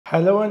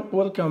Hello and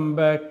welcome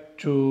back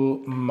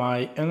to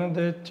my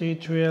another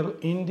tutorial.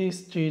 In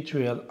this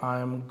tutorial I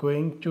am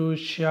going to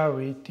share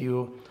with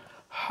you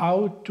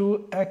how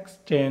to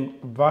extend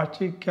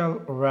vertical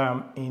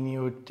RAM in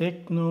your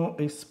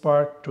Tecno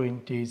Spark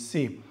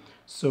 20C.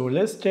 So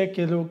let's take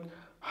a look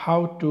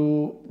how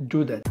to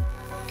do that.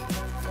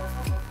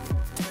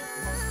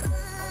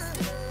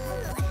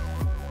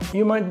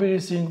 You might be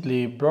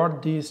recently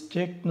bought this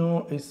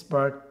Tecno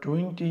Spark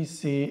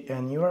 20C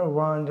and you are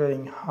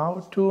wondering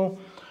how to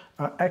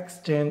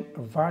extend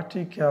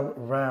vertical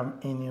RAM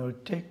in your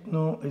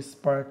Tecno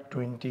Spark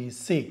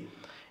 20C.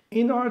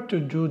 In order to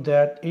do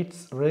that,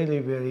 it's really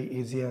very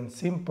easy and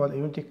simple.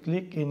 You need to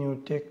click in your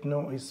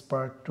Tecno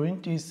Spark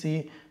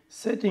 20C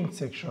settings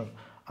section.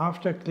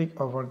 After click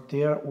over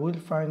there, we'll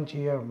find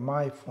here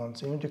my phone.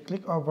 So you need to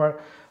click over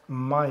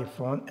my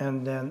phone,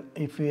 and then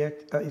if you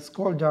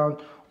scroll down,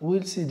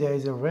 we'll see there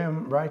is a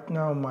RAM. Right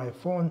now my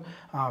phone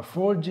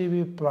 4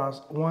 GB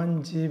plus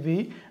 1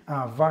 GB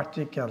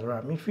vertical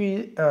RAM. If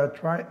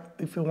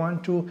you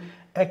want to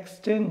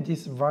extend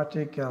this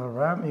vertical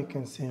RAM, you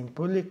can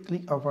simply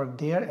click over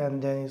there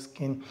and then it's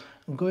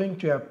going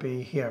to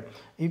appear here.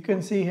 You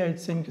can see here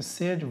it's saying to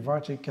set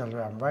vertical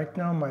RAM. Right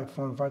now my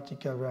phone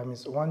vertical RAM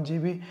is 1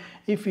 GB.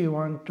 If you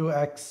want to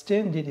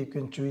extend it, you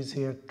can choose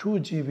here 2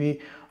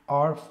 GB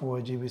or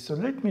 4 GB. So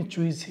let me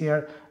choose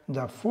here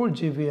the 4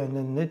 GB and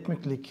then let me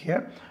click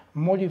here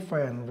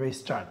modify and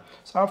restart.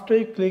 So after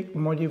you click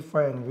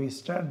modify and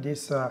restart,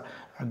 this are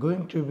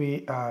going to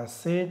be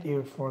set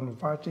your phone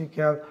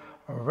vertical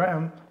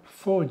RAM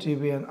 4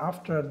 GB, and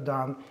after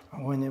done,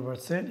 whenever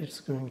set,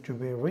 it's going to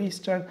be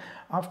restart.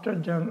 After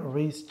done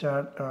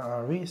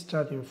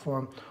restart your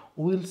phone,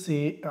 we'll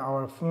see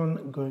our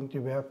phone going to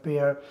be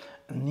appear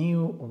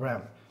new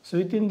RAM. So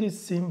within this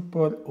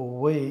simple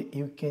way,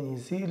 you can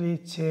easily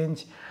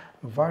change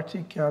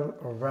vertical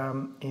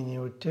RAM in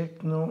your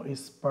Tecno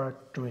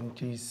Spark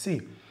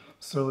 20C.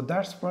 So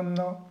that's for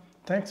now.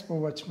 Thanks for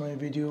watching my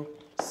video.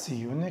 See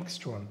you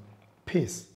next one. Peace.